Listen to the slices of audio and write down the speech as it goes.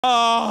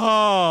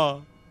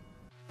Oh.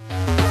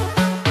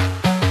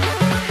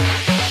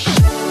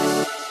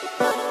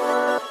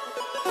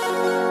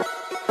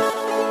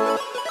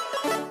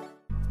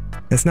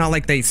 It's not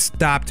like they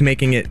stopped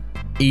making it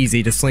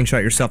easy to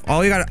slingshot yourself.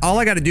 All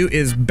I gotta do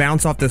is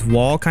bounce off this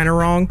wall kind of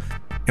wrong,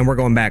 and we're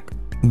going back,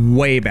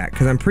 way back,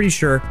 because I'm pretty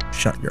sure.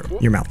 Shut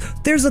your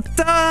mouth. There's a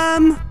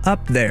thumb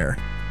up there.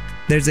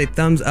 There's a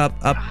thumbs up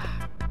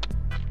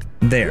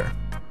there.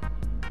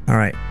 All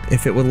right.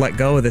 If it would let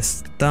go of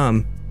this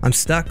thumb, I'm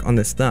stuck on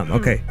this thumb.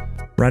 Okay,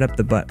 right up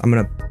the butt. I'm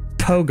gonna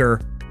poke her.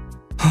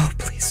 Oh,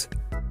 please.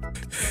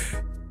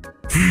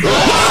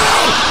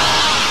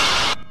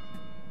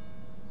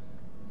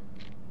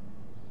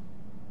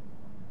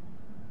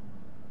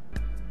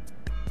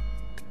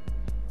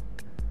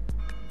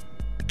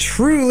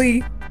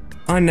 Truly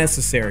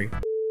unnecessary.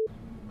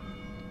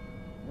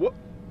 What?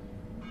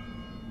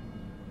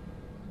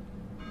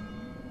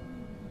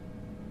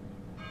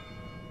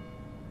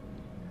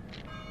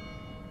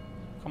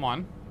 Come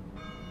on.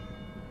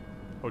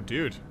 Oh,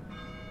 dude.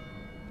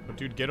 Oh,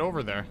 dude, get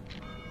over there.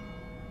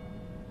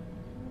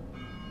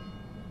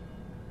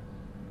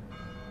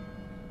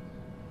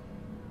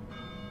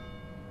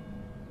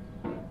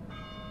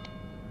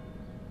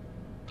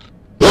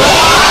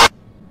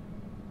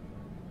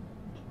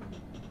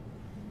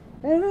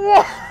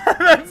 What?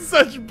 That's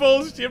such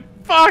bullshit.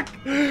 Fuck!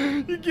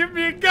 You give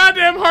me a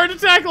goddamn heart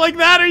attack like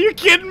that? Are you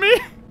kidding me?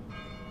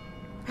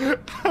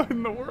 How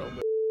in the world?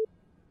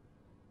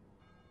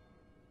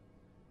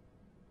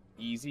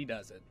 Easy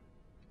does it.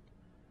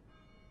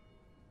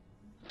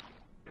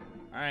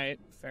 Alright,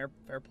 fair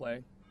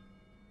play.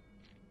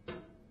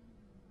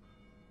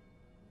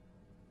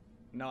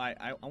 No,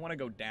 I want to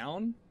go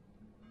down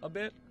a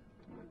bit.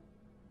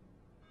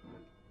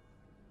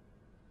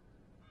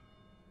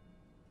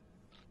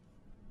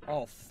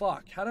 Oh,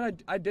 fuck. How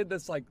did I did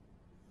this like...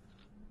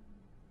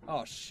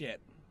 Oh,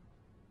 shit.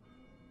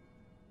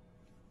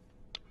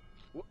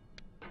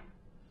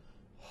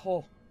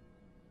 Oh.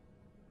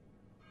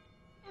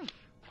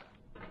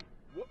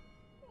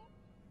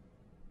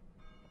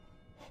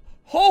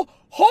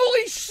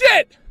 Holy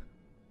shit!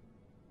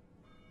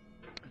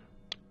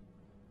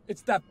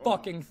 It's that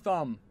fucking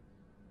thumb.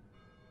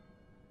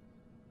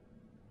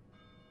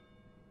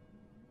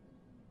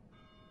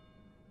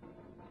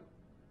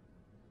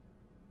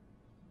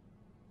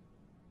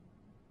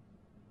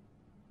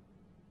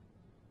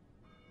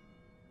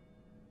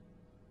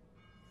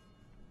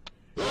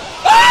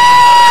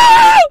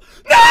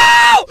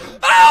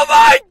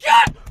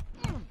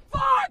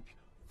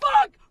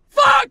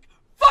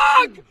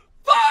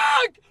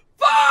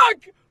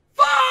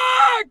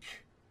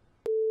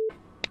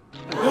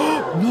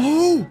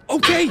 No!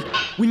 Okay!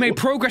 We made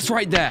progress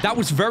right there. That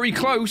was very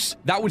close.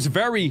 That was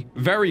very,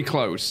 very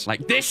close.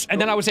 Like this,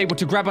 and then I was able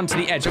to grab onto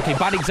the edge. Okay,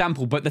 bad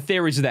example, but the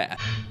theory's there.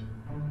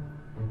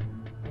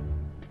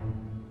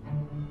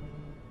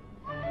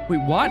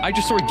 Wait, what? I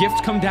just saw a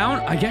gift come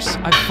down. I guess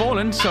I've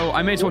fallen, so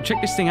I may as well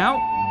check this thing out.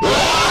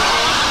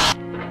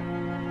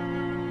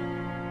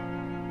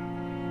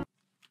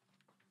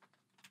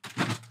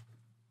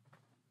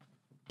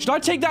 Should I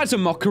take that as a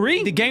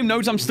mockery? The game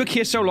knows I'm stuck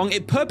here so long,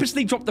 it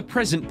purposely dropped the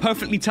present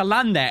perfectly to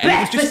land there, and it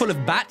was just full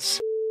of bats.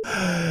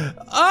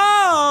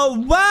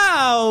 Oh,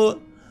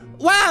 wow!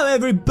 Wow,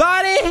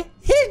 everybody!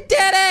 He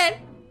did it!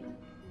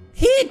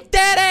 He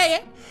did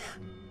it!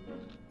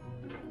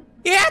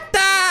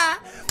 Yatta!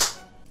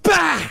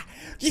 Bah!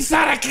 You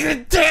thought I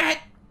couldn't do it?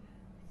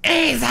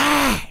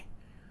 Easy!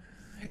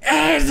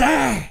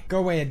 Easy! Go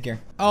away,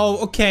 Edgar.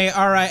 Oh, okay,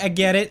 alright, I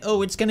get it.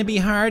 Oh, it's gonna be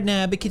hard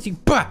now because you...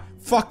 Bah!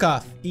 Fuck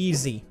off.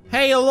 Easy.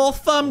 Hey, a little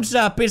thumbs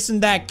up,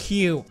 isn't that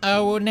cute?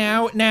 Oh,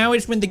 now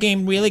is when the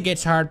game really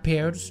gets hard,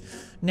 Pears.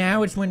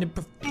 Now is when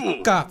the...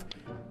 Fuck off.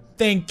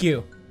 Thank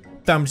you.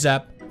 Thumbs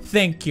up.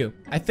 Thank you.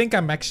 I think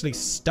I'm actually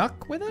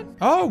stuck with it.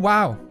 Oh,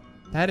 wow.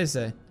 That is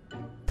a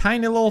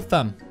tiny little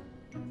thumb.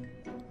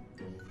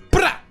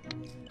 Brah!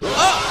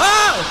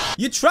 Oh!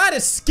 You try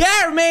to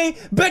scare me,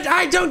 but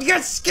I don't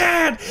get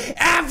scared,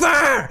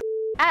 ever!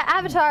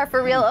 Avatar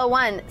for real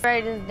 01.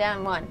 Right is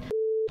down 1.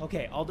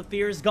 Okay, all the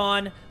fear is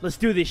gone. Let's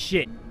do this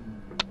shit.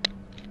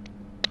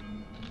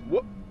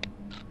 What?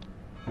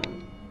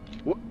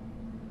 What?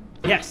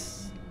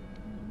 Yes.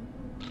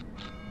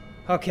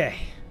 Okay.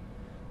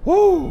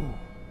 Woo!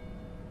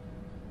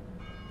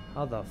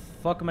 How the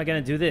fuck am I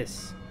gonna do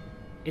this?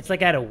 It's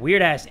like at a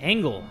weird ass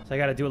angle. So I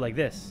gotta do it like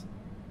this.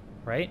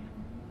 Right?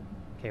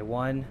 Okay,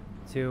 1,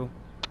 2.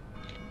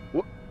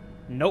 What?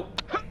 Nope.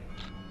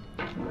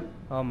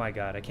 Oh my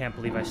god, I can't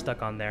believe I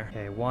stuck on there.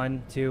 Okay,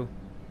 1, 2.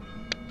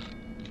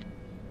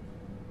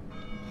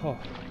 Oh,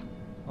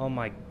 oh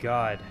my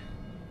god.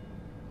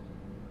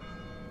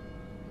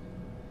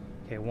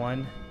 Okay,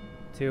 1,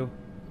 2.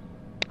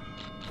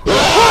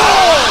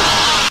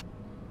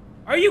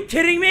 Are you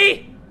kidding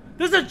me?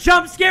 There's a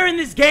jump scare in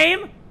this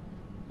game?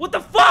 What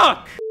the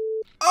fuck?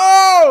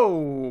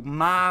 Oh,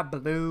 my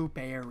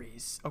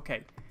blueberries.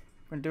 Okay,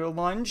 we're gonna do a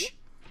lunge.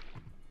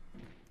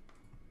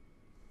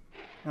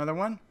 Another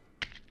one.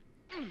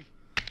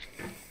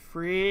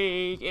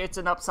 Freak. It's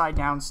an upside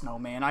down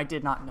snowman. I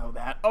did not know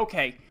that.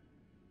 Okay.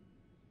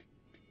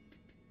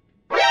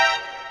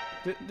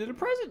 Did a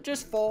present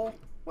just fall?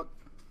 What?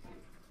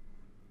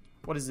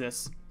 What is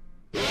this?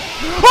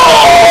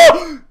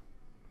 Oh!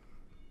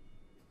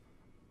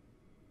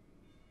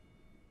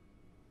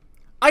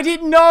 I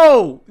didn't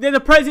know that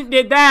the present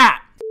did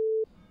that.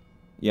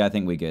 Yeah, I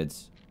think we're good.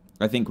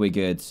 I think we're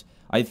good.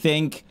 I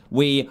think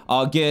we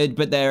are good,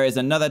 but there is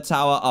another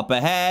tower up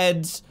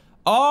ahead.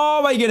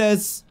 Oh my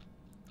goodness.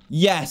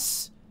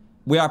 Yes.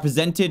 We are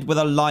presented with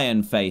a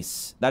lion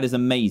face. That is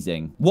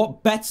amazing.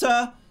 What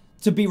better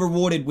to be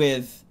rewarded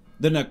with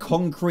than a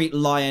concrete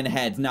lion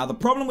head? Now, the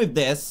problem with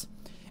this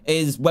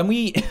is when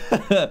we...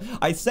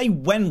 I say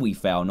when we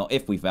fail, not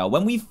if we fail.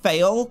 When we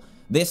fail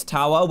this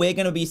tower, we're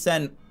going to be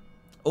sent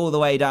all the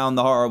way down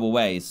the horrible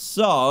ways.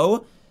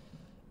 So,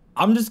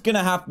 I'm just going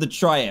to have to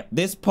try it.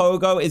 This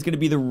pogo is going to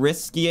be the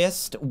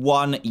riskiest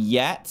one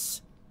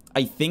yet.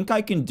 I think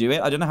I can do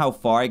it. I don't know how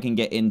far I can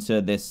get into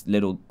this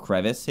little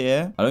crevice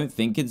here. I don't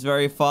think it's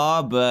very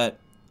far, but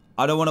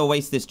I don't want to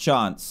waste this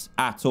chance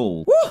at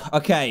all. Woo!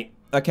 Okay.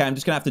 Okay, I'm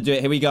just going to have to do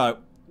it. Here we go.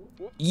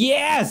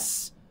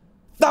 Yes!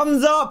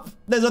 Thumbs up!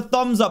 There's a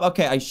thumbs up.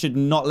 Okay, I should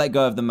not let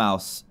go of the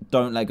mouse.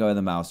 Don't let go of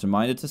the mouse.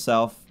 Reminder to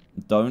self.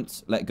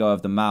 Don't let go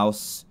of the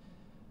mouse.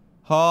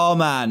 Oh,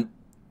 man.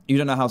 You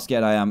don't know how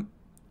scared I am.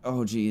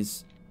 Oh,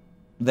 jeez.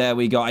 There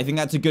we go. I think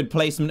that's a good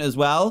placement as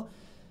well.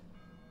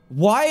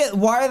 Why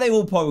are they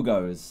all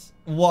pogos?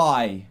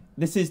 Why?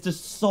 This is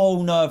just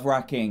so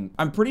nerve-wracking.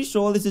 I'm pretty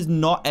sure this is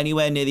not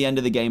anywhere near the end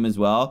of the game as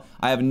well.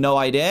 I have no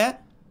idea.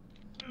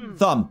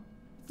 Thumb.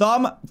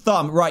 Thumb.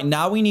 Thumb. Right,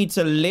 now we need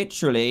to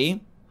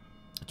literally...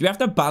 Do we have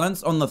to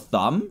balance on the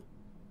thumb?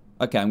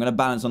 Okay, I'm going to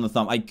balance on the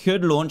thumb. I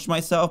could launch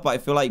myself, but I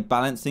feel like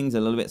balancing's a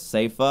little bit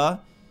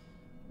safer.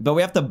 But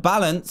we have to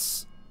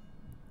balance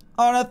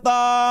on a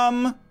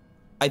thumb.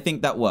 I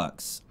think that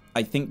works.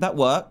 I think that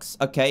works.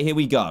 Okay, here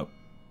we go.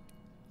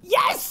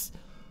 Yes!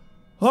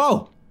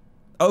 Oh!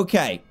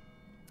 Okay.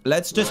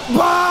 Let's just...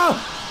 Whoa!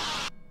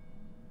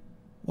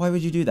 Why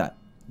would you do that?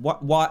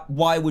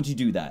 Why would you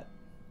do that?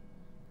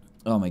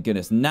 Oh my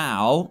goodness.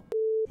 Now...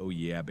 Oh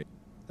yeah, baby.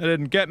 That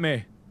didn't get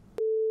me.